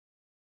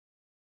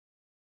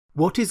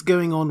What is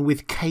going on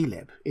with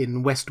Caleb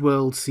in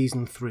Westworld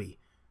Season 3?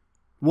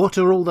 What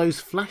are all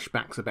those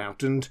flashbacks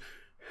about, and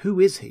who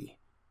is he?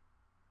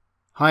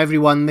 Hi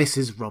everyone, this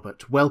is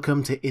Robert.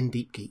 Welcome to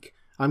Deep Geek.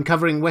 I'm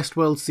covering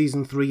Westworld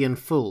Season 3 in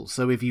full,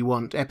 so if you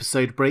want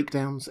episode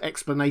breakdowns,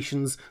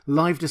 explanations,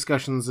 live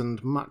discussions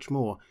and much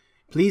more,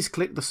 please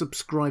click the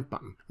subscribe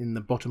button in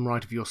the bottom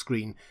right of your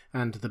screen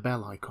and the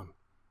bell icon.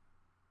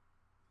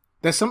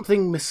 There's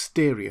something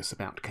mysterious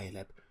about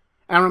Caleb.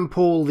 Aaron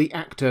Paul, the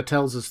actor,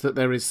 tells us that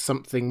there is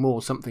something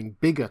more, something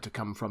bigger to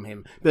come from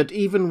him, but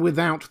even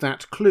without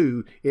that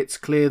clue, it's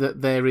clear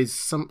that there is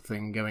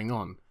something going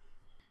on.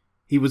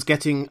 He was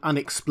getting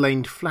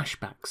unexplained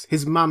flashbacks.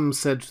 His mum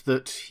said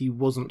that he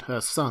wasn't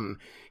her son.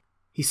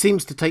 He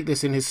seems to take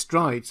this in his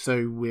stride,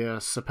 so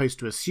we're supposed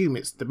to assume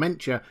it's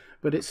dementia,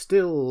 but it's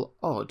still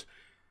odd.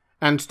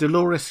 And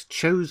Dolores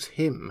chose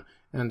him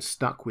and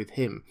stuck with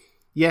him.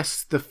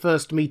 Yes, the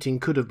first meeting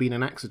could have been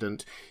an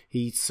accident.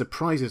 He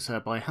surprises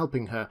her by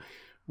helping her.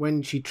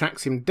 When she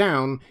tracks him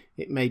down,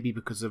 it may be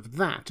because of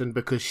that, and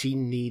because she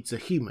needs a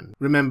human.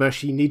 Remember,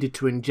 she needed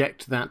to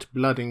inject that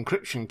blood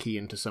encryption key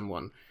into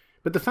someone.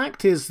 But the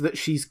fact is that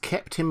she's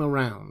kept him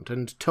around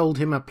and told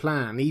him a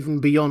plan,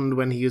 even beyond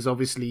when he is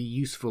obviously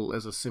useful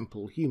as a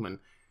simple human.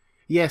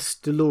 Yes,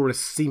 Dolores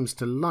seems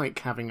to like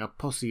having a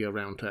posse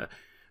around her,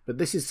 but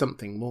this is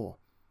something more.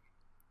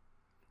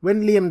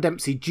 When Liam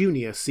Dempsey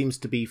Jr. seems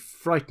to be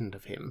frightened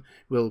of him,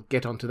 we'll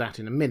get onto that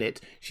in a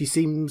minute, she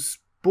seems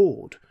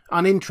bored,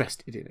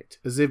 uninterested in it,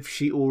 as if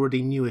she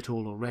already knew it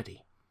all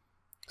already.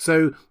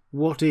 So,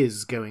 what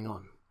is going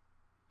on?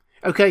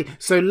 Okay,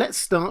 so let's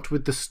start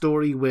with the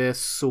story we're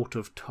sort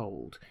of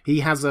told. He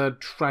has a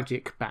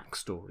tragic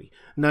backstory.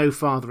 No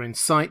father in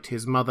sight,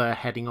 his mother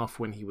heading off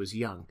when he was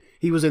young.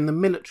 He was in the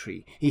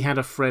military. He had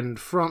a friend,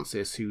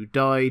 Francis, who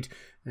died,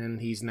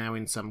 and he's now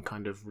in some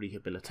kind of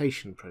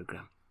rehabilitation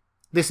program.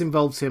 This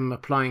involves him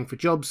applying for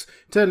jobs,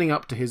 turning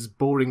up to his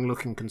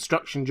boring-looking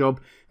construction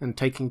job, and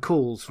taking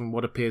calls from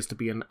what appears to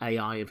be an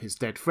AI of his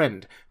dead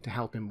friend to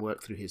help him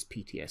work through his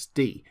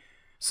PTSD.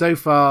 So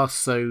far,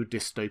 so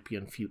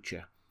dystopian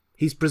future.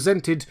 He's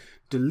presented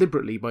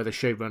deliberately by the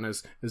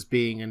showrunners as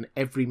being an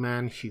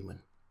everyman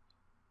human.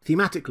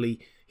 Thematically,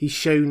 he's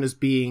shown as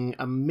being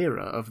a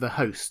mirror of the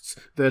hosts.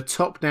 The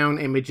top-down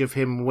image of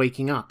him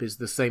waking up is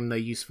the same they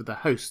used for the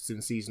hosts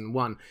in Season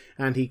 1,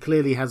 and he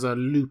clearly has a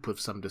loop of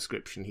some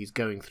description he's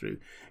going through.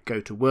 Go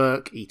to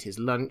work, eat his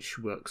lunch,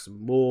 work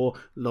some more,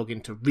 log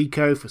into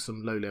Rico for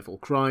some low-level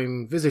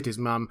crime, visit his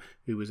mum,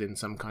 who was in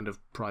some kind of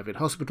private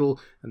hospital,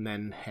 and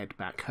then head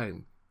back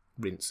home.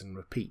 Rinse and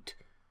repeat.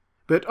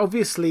 But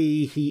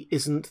obviously he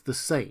isn't the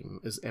same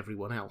as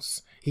everyone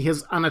else. He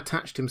has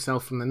unattached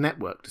himself from the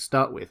network to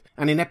start with,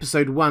 and in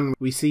episode 1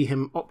 we see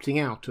him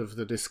opting out of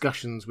the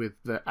discussions with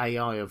the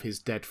AI of his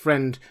dead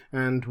friend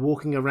and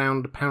walking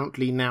around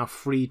apparently now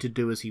free to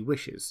do as he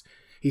wishes.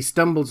 He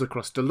stumbles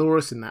across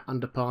Dolores in that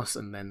underpass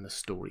and then the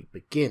story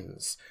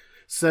begins.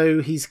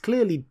 So he's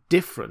clearly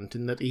different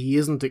in that he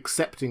isn't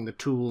accepting the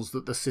tools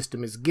that the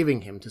system is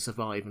giving him to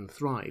survive and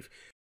thrive.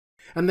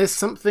 And there's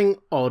something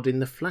odd in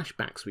the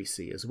flashbacks we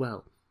see as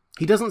well.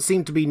 He doesn't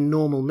seem to be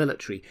normal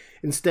military,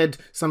 instead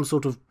some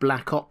sort of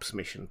black ops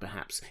mission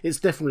perhaps. It's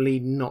definitely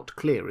not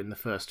clear in the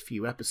first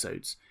few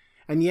episodes.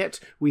 And yet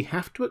we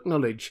have to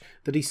acknowledge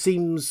that he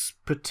seems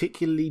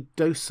particularly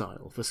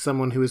docile for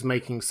someone who is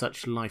making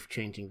such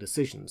life-changing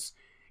decisions.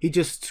 He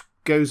just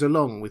goes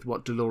along with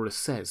what Dolores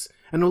says,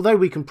 and although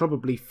we can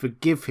probably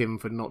forgive him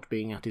for not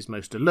being at his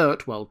most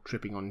alert while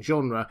tripping on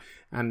genre,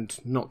 and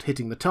not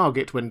hitting the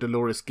target when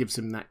Dolores gives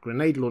him that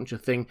grenade launcher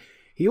thing,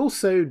 he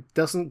also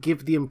doesn't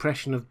give the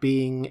impression of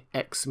being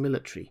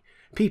ex-military.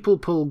 People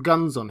pull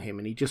guns on him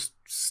and he just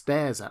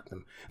stares at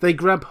them. They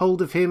grab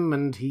hold of him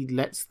and he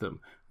lets them,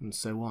 and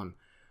so on.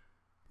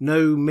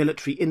 No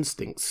military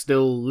instincts,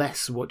 still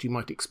less what you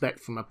might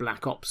expect from a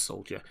black ops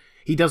soldier.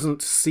 He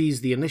doesn't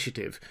seize the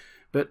initiative,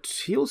 but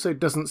he also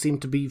doesn't seem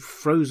to be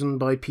frozen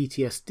by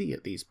PTSD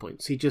at these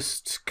points. He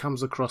just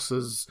comes across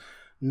as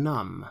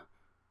numb.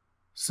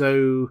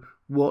 So,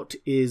 what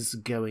is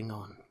going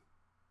on?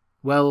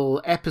 Well,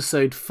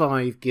 episode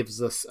 5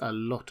 gives us a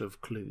lot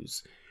of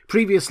clues.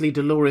 Previously,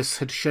 Dolores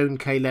had shown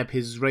Caleb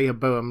his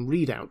Rehoboam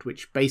readout,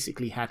 which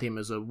basically had him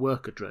as a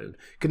worker drone,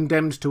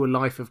 condemned to a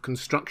life of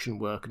construction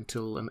work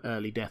until an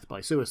early death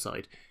by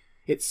suicide.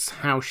 It's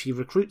how she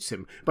recruits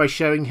him, by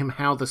showing him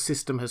how the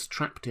system has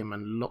trapped him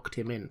and locked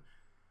him in.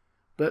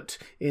 But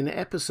in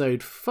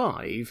episode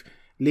 5,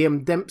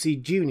 Liam Dempsey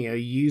Jr.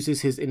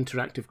 uses his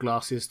interactive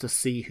glasses to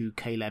see who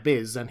Caleb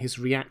is, and his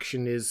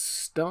reaction is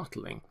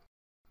startling.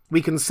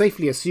 We can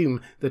safely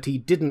assume that he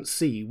didn't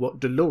see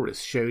what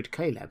Dolores showed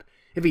Caleb.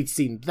 If he'd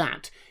seen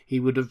that, he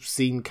would have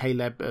seen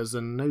Caleb as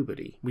a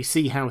nobody. We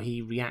see how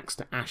he reacts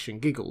to Ash and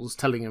Giggles,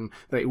 telling him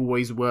they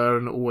always were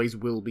and always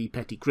will be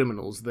petty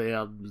criminals. They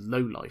are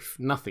lowlife,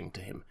 nothing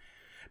to him.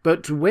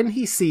 But when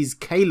he sees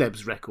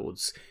Caleb's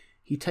records,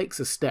 he takes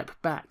a step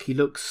back. He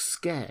looks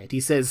scared. He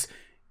says,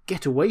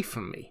 "Get away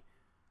from me."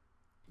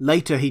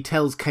 Later he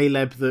tells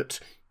Caleb that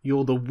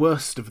you're the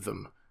worst of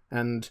them,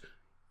 and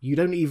you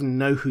don't even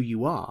know who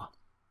you are.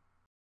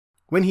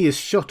 When he is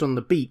shot on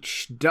the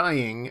beach,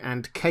 dying,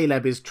 and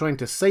Caleb is trying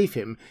to save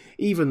him,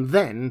 even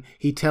then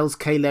he tells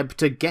Caleb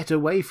to get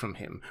away from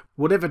him.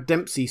 Whatever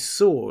Dempsey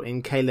saw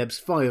in Caleb's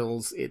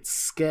files, it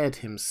scared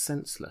him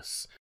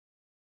senseless.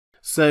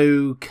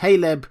 So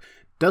Caleb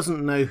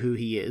doesn't know who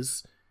he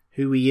is.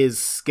 Who he is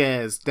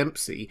scares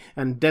Dempsey,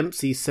 and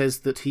Dempsey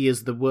says that he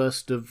is the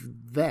worst of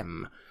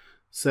them.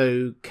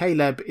 So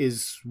Caleb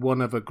is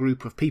one of a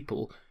group of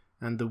people,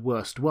 and the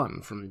worst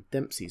one from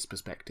Dempsey's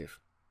perspective.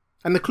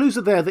 And the clues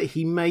are there that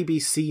he may be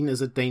seen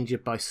as a danger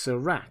by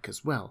Serac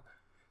as well.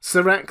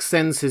 Serac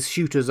sends his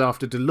shooters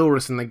after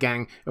Dolores and the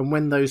gang, and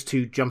when those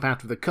two jump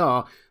out of the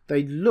car,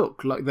 they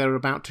look like they're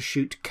about to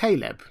shoot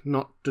Caleb,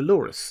 not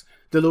Dolores.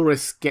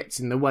 Dolores gets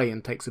in the way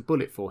and takes a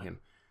bullet for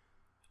him.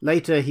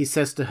 Later he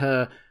says to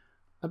her,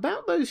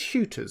 "About those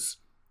shooters,"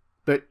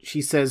 but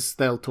she says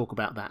they'll talk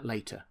about that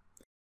later.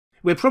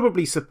 We're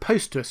probably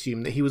supposed to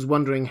assume that he was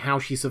wondering how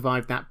she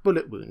survived that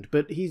bullet wound,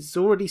 but he's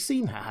already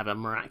seen her have a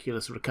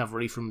miraculous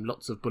recovery from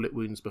lots of bullet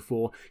wounds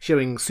before,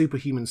 showing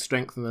superhuman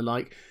strength and the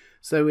like,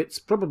 so it's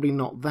probably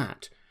not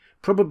that.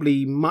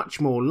 Probably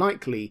much more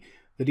likely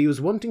that he was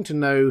wanting to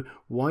know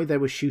why they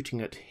were shooting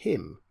at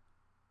him.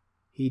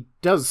 He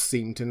does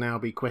seem to now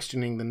be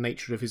questioning the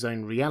nature of his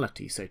own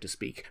reality, so to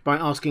speak, by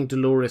asking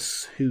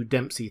Dolores who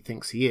Dempsey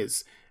thinks he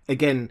is.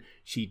 Again,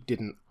 she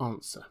didn't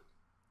answer.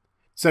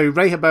 So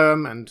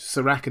Rehoboam and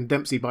Serac and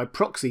Dempsey by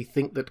proxy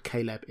think that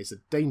Caleb is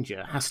a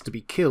danger, has to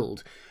be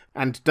killed,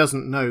 and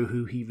doesn't know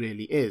who he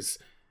really is.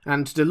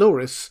 And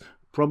Dolores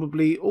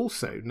probably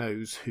also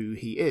knows who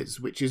he is,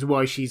 which is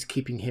why she's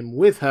keeping him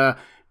with her,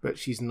 but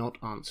she's not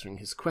answering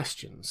his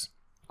questions.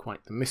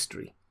 Quite the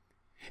mystery.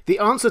 The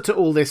answer to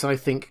all this, I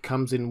think,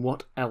 comes in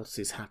what else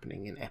is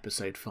happening in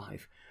episode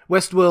 5.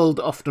 Westworld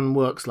often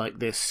works like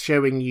this,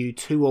 showing you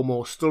two or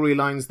more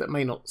storylines that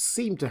may not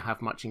seem to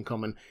have much in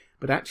common,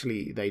 but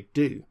actually they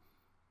do.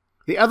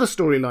 The other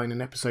storyline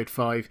in episode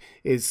 5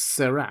 is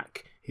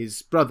Serac,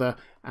 his brother,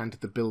 and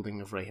the building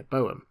of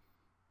Rehoboam.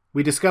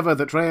 We discover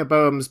that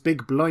Rehoboam's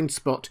big blind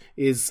spot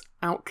is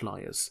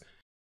outliers.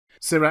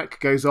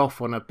 Serac goes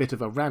off on a bit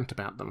of a rant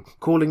about them,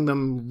 calling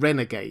them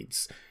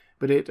renegades,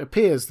 but it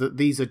appears that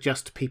these are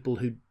just people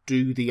who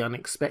do the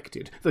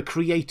unexpected, the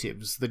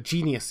creatives, the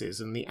geniuses,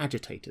 and the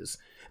agitators.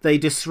 They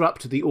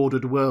disrupt the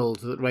ordered world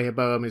that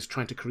Rehoboam is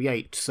trying to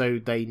create, so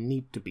they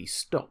need to be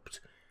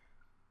stopped.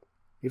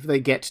 If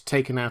they get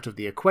taken out of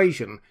the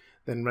equation,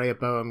 then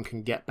Rehoboam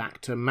can get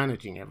back to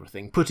managing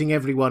everything, putting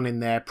everyone in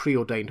their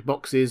preordained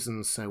boxes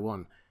and so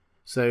on.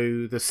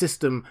 So the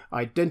system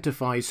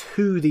identifies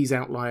who these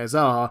outliers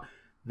are,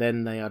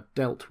 then they are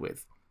dealt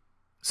with.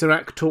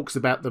 Serac talks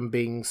about them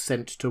being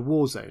sent to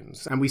war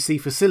zones, and we see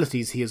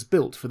facilities he has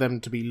built for them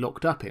to be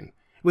locked up in.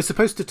 We're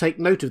supposed to take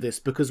note of this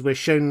because we're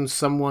shown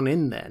someone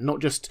in there, not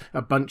just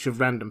a bunch of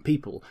random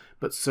people,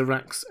 but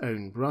Serac's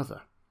own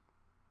brother.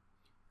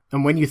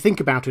 And when you think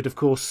about it, of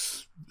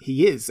course,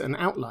 he is an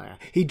outlier.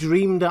 He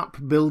dreamed up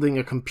building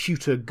a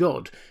computer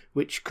god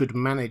which could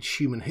manage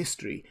human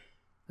history,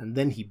 and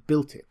then he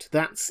built it.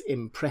 That's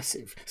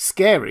impressive.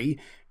 Scary,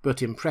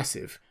 but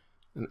impressive.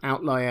 An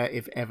outlier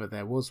if ever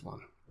there was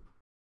one.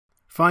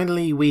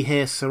 Finally, we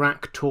hear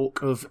Serac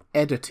talk of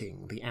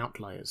editing the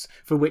outliers,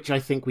 for which I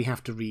think we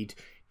have to read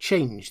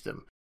change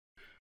them.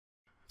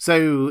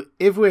 So,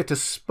 if we're to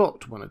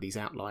spot one of these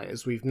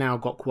outliers, we've now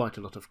got quite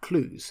a lot of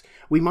clues.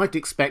 We might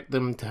expect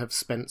them to have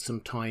spent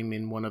some time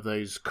in one of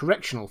those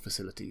correctional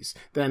facilities,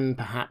 then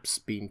perhaps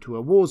been to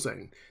a war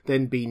zone,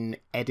 then been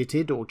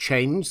edited or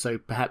changed so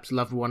perhaps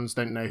loved ones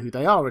don't know who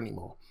they are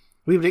anymore.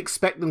 We would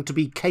expect them to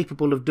be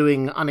capable of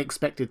doing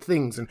unexpected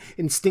things and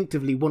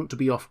instinctively want to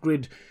be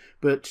off-grid,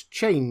 but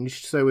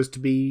changed so as to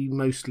be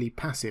mostly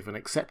passive and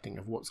accepting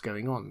of what's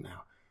going on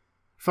now.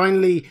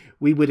 Finally,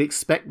 we would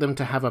expect them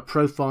to have a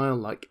profile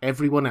like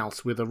everyone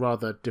else with a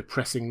rather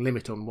depressing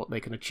limit on what they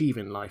can achieve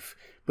in life,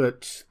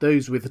 but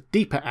those with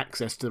deeper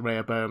access to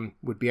Rehoboam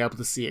would be able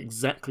to see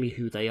exactly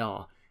who they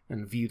are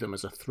and view them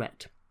as a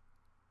threat.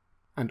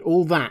 And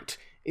all that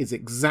is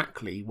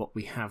exactly what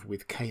we have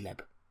with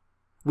Caleb.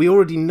 We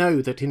already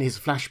know that in his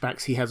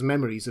flashbacks he has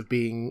memories of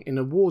being in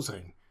a war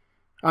zone.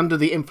 Under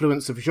the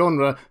influence of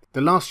genre,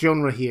 the last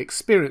genre he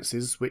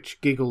experiences,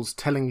 which Giggles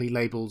tellingly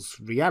labels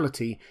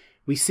reality,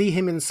 we see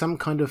him in some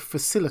kind of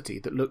facility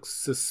that looks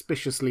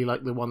suspiciously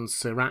like the one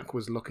Serac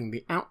was locking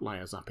the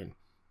outliers up in.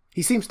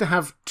 He seems to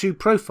have two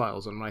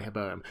profiles on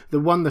Rehoboam, the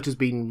one that has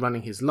been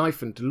running his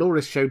life and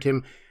Dolores showed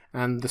him,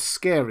 and the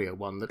scarier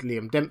one that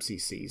Liam Dempsey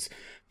sees,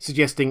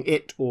 suggesting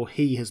it or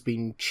he has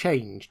been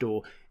changed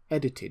or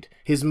edited.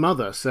 His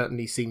mother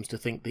certainly seems to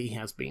think that he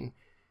has been.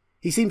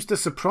 He seems to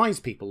surprise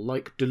people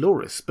like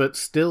Dolores, but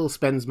still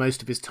spends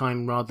most of his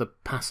time rather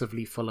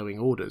passively following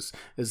orders,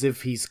 as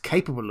if he's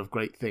capable of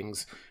great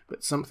things,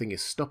 but something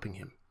is stopping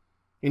him.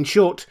 In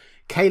short,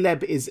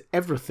 Caleb is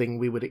everything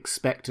we would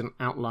expect an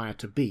outlier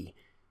to be.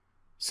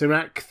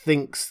 Serac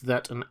thinks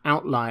that an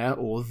outlier,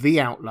 or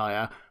the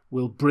outlier,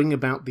 will bring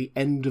about the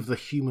end of the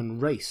human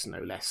race, no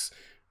less,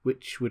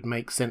 which would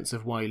make sense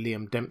of why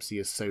Liam Dempsey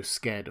is so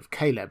scared of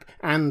Caleb,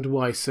 and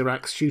why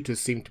Sirach's shooters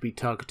seem to be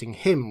targeting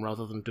him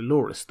rather than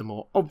Dolores, the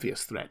more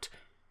obvious threat.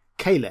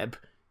 Caleb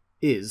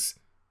is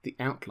the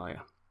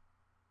Outlier.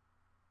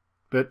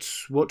 But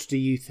what do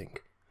you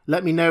think?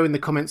 Let me know in the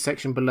comments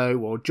section below,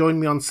 or join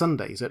me on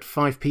Sundays at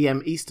 5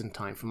 PM Eastern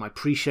Time for my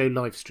pre-show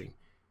livestream.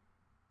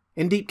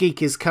 In Deep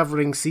Geek is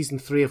covering Season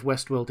 3 of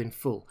Westworld in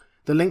full.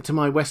 The link to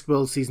my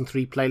Westworld Season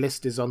 3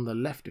 playlist is on the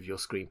left of your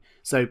screen,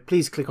 so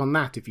please click on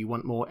that if you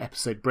want more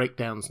episode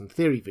breakdowns and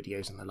theory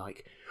videos and the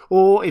like,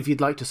 or if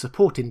you'd like to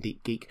support In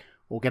Deep Geek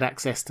or get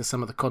access to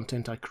some of the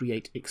content I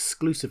create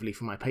exclusively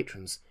for my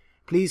patrons,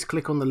 please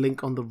click on the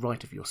link on the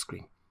right of your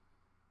screen.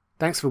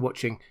 Thanks for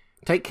watching,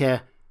 take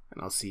care,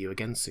 and I'll see you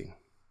again soon.